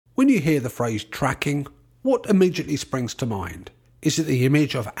When you hear the phrase tracking, what immediately springs to mind? Is it the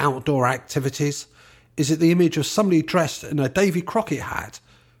image of outdoor activities? Is it the image of somebody dressed in a Davy Crockett hat?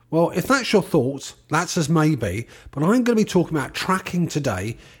 Well, if that's your thoughts, that's as may be, but I'm going to be talking about tracking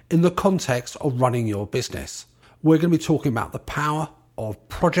today in the context of running your business. We're going to be talking about the power of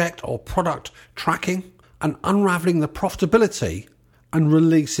project or product tracking and unravelling the profitability and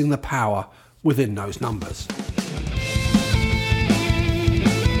releasing the power within those numbers.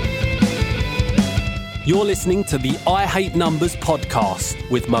 You're listening to the I Hate Numbers podcast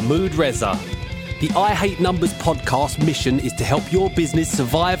with Mahmood Reza. The I Hate Numbers podcast mission is to help your business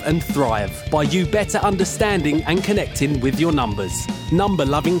survive and thrive by you better understanding and connecting with your numbers.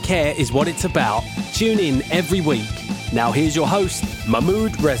 Number-loving care is what it's about. Tune in every week. Now here's your host,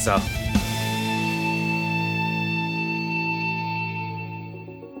 Mahmood Reza.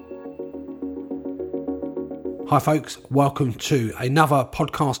 Hi folks, welcome to another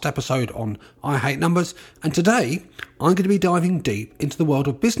podcast episode on I Hate Numbers, and today I'm going to be diving deep into the world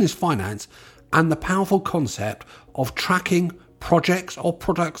of business finance and the powerful concept of tracking projects or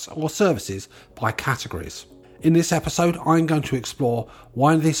products or services by categories. In this episode, I'm going to explore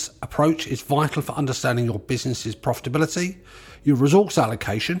why this approach is vital for understanding your business's profitability, your resource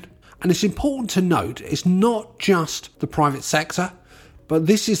allocation, and it's important to note it's not just the private sector, but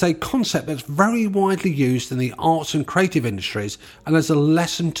this is a concept that's very widely used in the arts and creative industries, and there's a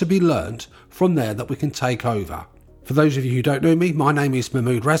lesson to be learned from there that we can take over. For those of you who don't know me, my name is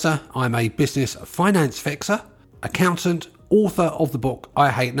Mahmood Reza. I'm a business finance fixer, accountant, author of the book I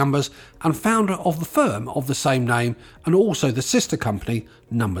Hate Numbers, and founder of the firm of the same name, and also the sister company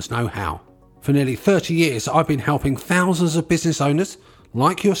Numbers Know How. For nearly 30 years, I've been helping thousands of business owners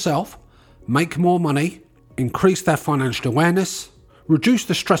like yourself make more money, increase their financial awareness, reduce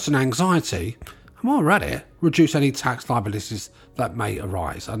the stress and anxiety, and while we're at it, reduce any tax liabilities that may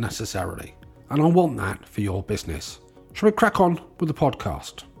arise unnecessarily. And I want that for your business. Shall we crack on with the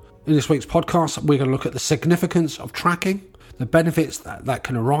podcast? In this week's podcast, we're going to look at the significance of tracking, the benefits that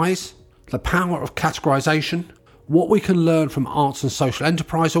can arise, the power of categorization, what we can learn from arts and social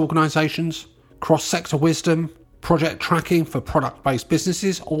enterprise organisations, cross-sector wisdom, project tracking for product-based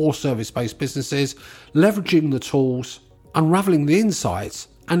businesses or service-based businesses, leveraging the tools, unravelling the insights,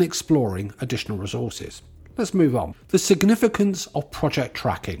 and exploring additional resources. Let's move on. The significance of project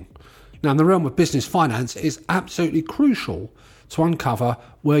tracking. Now, in the realm of business finance, it is absolutely crucial to uncover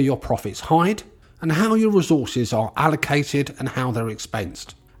where your profits hide and how your resources are allocated and how they're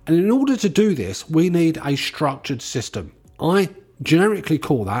expensed. And in order to do this, we need a structured system. I generically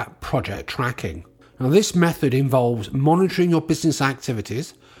call that project tracking. Now, this method involves monitoring your business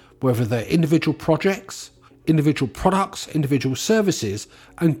activities, whether they're individual projects, individual products, individual services,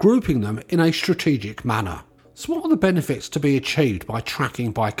 and grouping them in a strategic manner. So what are the benefits to be achieved by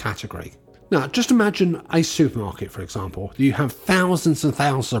tracking by category? Now, just imagine a supermarket, for example. You have thousands and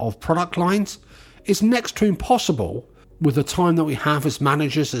thousands of product lines. It's next to impossible with the time that we have as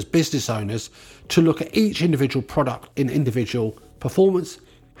managers, as business owners, to look at each individual product in individual performance,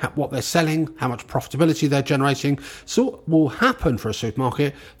 what they're selling, how much profitability they're generating. So what will happen for a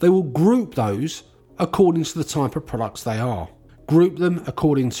supermarket, they will group those according to the type of products they are. Group them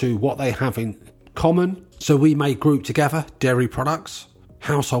according to what they have in common. So we may group together dairy products,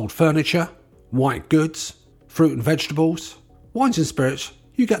 household furniture, white goods, fruit and vegetables, wines and spirits.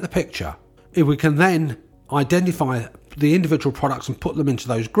 You get the picture. If we can then identify the individual products and put them into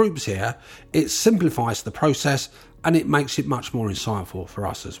those groups here, it simplifies the process and it makes it much more insightful for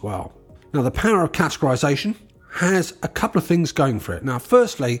us as well. Now, the power of categorization has a couple of things going for it. Now,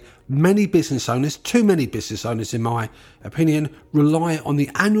 firstly, many business owners, too many business owners in my opinion, rely on the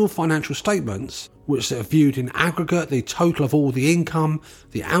annual financial statements, which are viewed in aggregate, the total of all the income,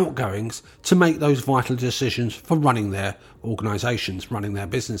 the outgoings, to make those vital decisions for running their organisations, running their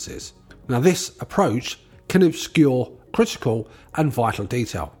businesses. Now, this approach can obscure critical and vital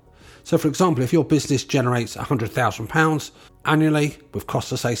detail. So, for example, if your business generates £100,000 annually with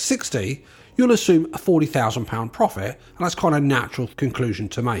costs of, say, 60, you'll assume a £40,000 profit, and that's kind of a natural conclusion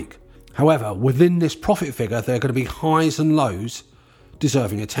to make. However, within this profit figure, there are going to be highs and lows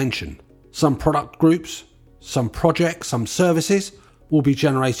deserving attention. Some product groups, some projects, some services will be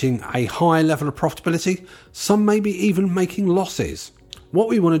generating a high level of profitability. Some may be even making losses. What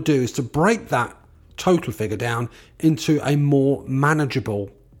we want to do is to break that total figure down into a more manageable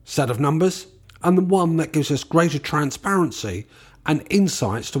set of numbers, and the one that gives us greater transparency and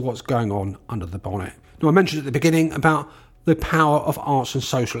insights to what's going on under the bonnet. Now, I mentioned at the beginning about the power of arts and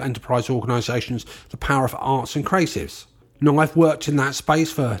social enterprise organisations, the power of arts and creatives. Now, I've worked in that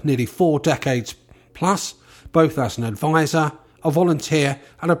space for nearly 4 decades plus, both as an advisor a volunteer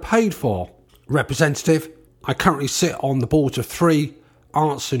and a paid for representative. I currently sit on the boards of 3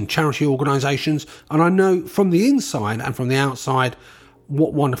 arts and charity organisations, and I know from the inside and from the outside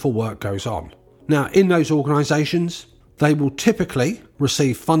what wonderful work goes on. Now, in those organisations, they will typically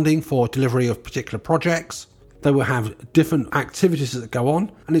receive funding for delivery of particular projects. They will have different activities that go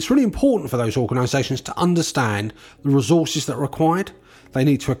on, and it's really important for those organisations to understand the resources that are required. They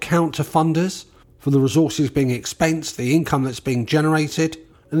need to account to funders for the resources being expensed, the income that's being generated,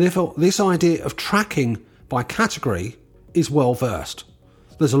 and therefore this idea of tracking by category is well versed.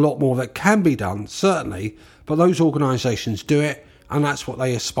 There's a lot more that can be done, certainly, but those organisations do it, and that's what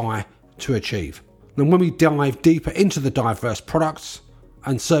they aspire to achieve. And when we dive deeper into the diverse products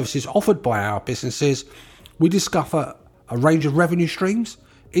and services offered by our businesses, we discover a range of revenue streams,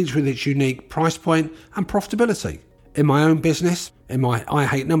 each with its unique price point and profitability. In my own business, in my I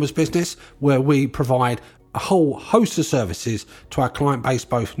Hate Numbers business, where we provide a whole host of services to our client base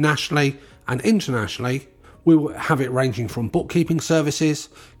both nationally and internationally, we will have it ranging from bookkeeping services,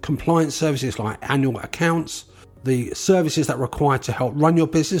 compliance services like annual accounts, the services that are required to help run your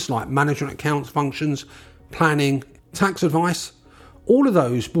business like management accounts functions, planning, tax advice. All of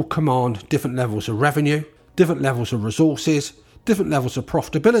those will command different levels of revenue, different levels of resources, different levels of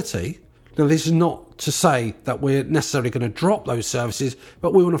profitability. Now, this is not to say that we're necessarily going to drop those services,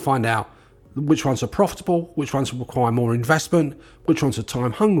 but we want to find out which ones are profitable, which ones require more investment, which ones are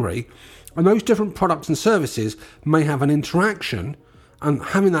time hungry. And those different products and services may have an interaction, and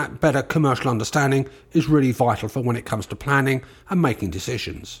having that better commercial understanding is really vital for when it comes to planning and making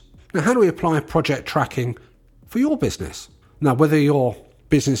decisions. Now, how do we apply project tracking for your business? Now, whether your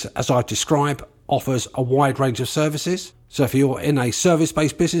business, as I've described, offers a wide range of services. So if you're in a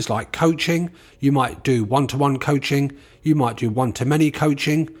service-based business like coaching, you might do one-to-one coaching, you might do one-to-many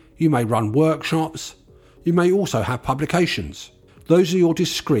coaching, you may run workshops, you may also have publications. Those are your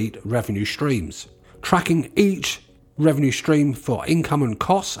discrete revenue streams. Tracking each revenue stream for income and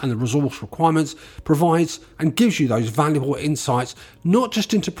costs and the resource requirements provides and gives you those valuable insights, not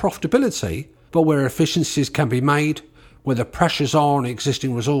just into profitability, but where efficiencies can be made, where the pressures are on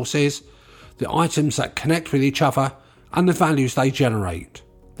existing resources, the items that connect with each other, and the values they generate.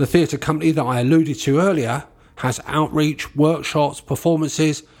 The theatre company that I alluded to earlier has outreach, workshops,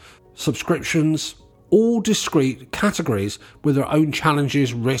 performances, subscriptions, all discrete categories with their own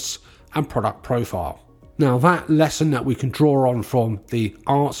challenges, risks, and product profile. Now, that lesson that we can draw on from the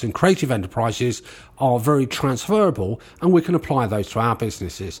arts and creative enterprises are very transferable, and we can apply those to our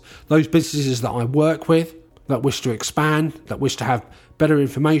businesses. Those businesses that I work with, that wish to expand, that wish to have better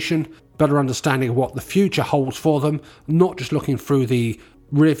information, better understanding of what the future holds for them, not just looking through the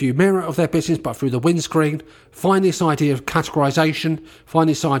rearview mirror of their business, but through the windscreen, find this idea of categorization, find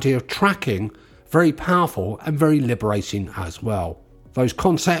this idea of tracking very powerful and very liberating as well. Those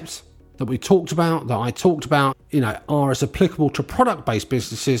concepts that we talked about, that I talked about, are as applicable to product-based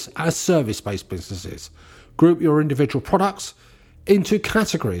businesses as service-based businesses. Group your individual products into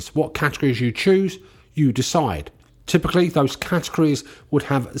categories. What categories you choose, you decide. Typically, those categories would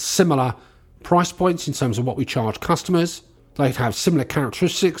have similar price points in terms of what we charge customers. They'd have similar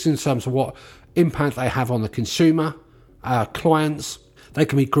characteristics in terms of what impact they have on the consumer, clients. They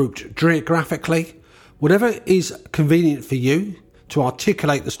can be grouped geographically. Whatever is convenient for you to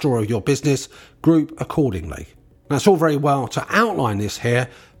articulate the story of your business, group accordingly. Now, it's all very well to outline this here,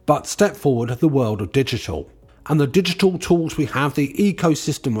 but step forward the world of digital. And the digital tools we have, the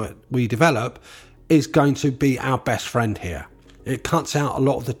ecosystem we develop, is going to be our best friend here. It cuts out a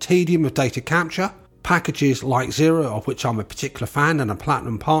lot of the tedium of data capture. Packages like Xero, of which I'm a particular fan and a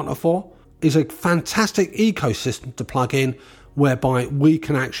platinum partner for, is a fantastic ecosystem to plug in, whereby we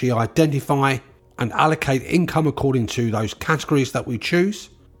can actually identify and allocate income according to those categories that we choose.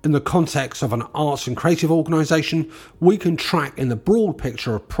 In the context of an arts and creative organisation, we can track in the broad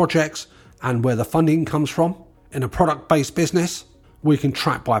picture of projects and where the funding comes from. In a product-based business, we can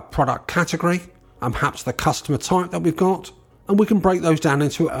track by product category and perhaps the customer type that we've got, and we can break those down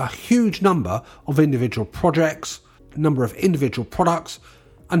into a huge number of individual projects, number of individual products,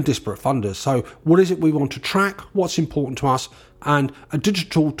 and disparate funders. So what is it we want to track? What's important to us? And a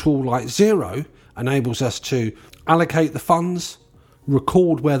digital tool like Xero enables us to allocate the funds,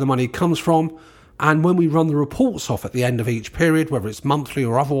 record where the money comes from, and when we run the reports off at the end of each period, whether it's monthly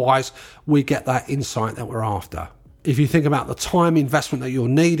or otherwise, we get that insight that we're after. If you think about the time investment that you'll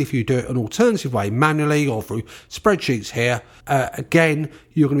need if you do it an alternative way, manually or through spreadsheets here, again,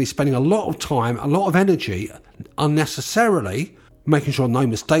 you're going to be spending a lot of time, a lot of energy unnecessarily, making sure no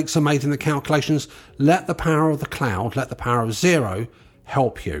mistakes are made in the calculations. Let the power of the cloud, let the power of Xero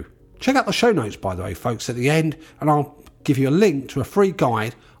help you. Check out the show notes, by the way, folks, at the end, and I'll give you a link to a free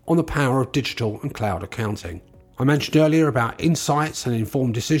guide on the power of digital and cloud accounting. I mentioned earlier about insights and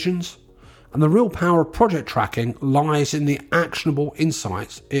informed decisions, and the real power of project tracking lies in the actionable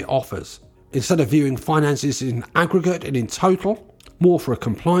insights it offers. Instead of viewing finances in aggregate and in total, more for a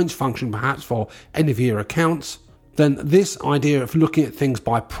compliance function perhaps for end-of-year accounts, then this idea of looking at things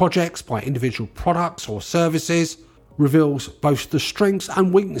by projects, by individual products or services, reveals both the strengths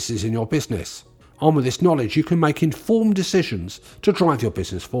and weaknesses in your business. Armed with this knowledge, you can make informed decisions to drive your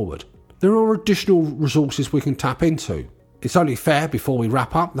business forward. There are additional resources we can tap into. It's only fair before we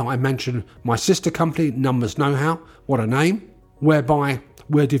wrap up that I mention my sister company, Numbers Know-How, what a name, whereby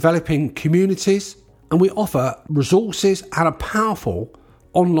we're developing communities and we offer resources and a powerful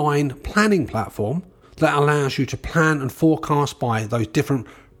online planning platform that allows you to plan and forecast by those different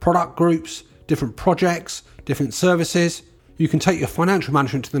product groups, different projects, different services. You can take your financial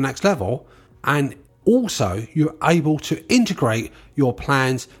management to the next level, and also you're able to integrate your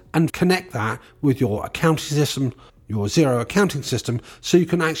plans and connect that with your accounting system, your Xero accounting system, so you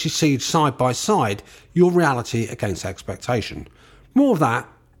can actually see side by side your reality against expectation. More of that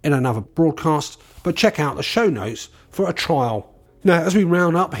in another broadcast, but check out the show notes for a trial. Now, as we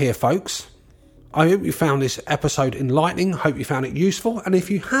round up here, folks, I hope you found this episode enlightening. Hope you found it useful. And if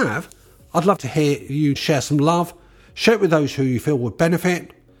you have, I'd love to hear you share some love. Share it with those who you feel would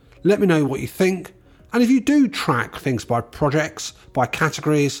benefit. Let me know what you think. And if you do track things by projects, by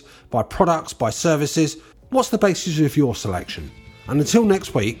categories, by products, by services, what's the basis of your selection? And until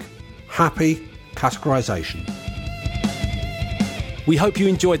next week, happy categorization. We hope you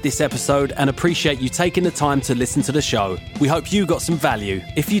enjoyed this episode and appreciate you taking the time to listen to the show. We hope you got some value.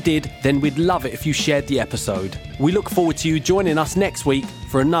 If you did, then we'd love it if you shared the episode. We look forward to you joining us next week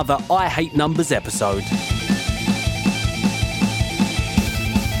for another I Hate Numbers episode.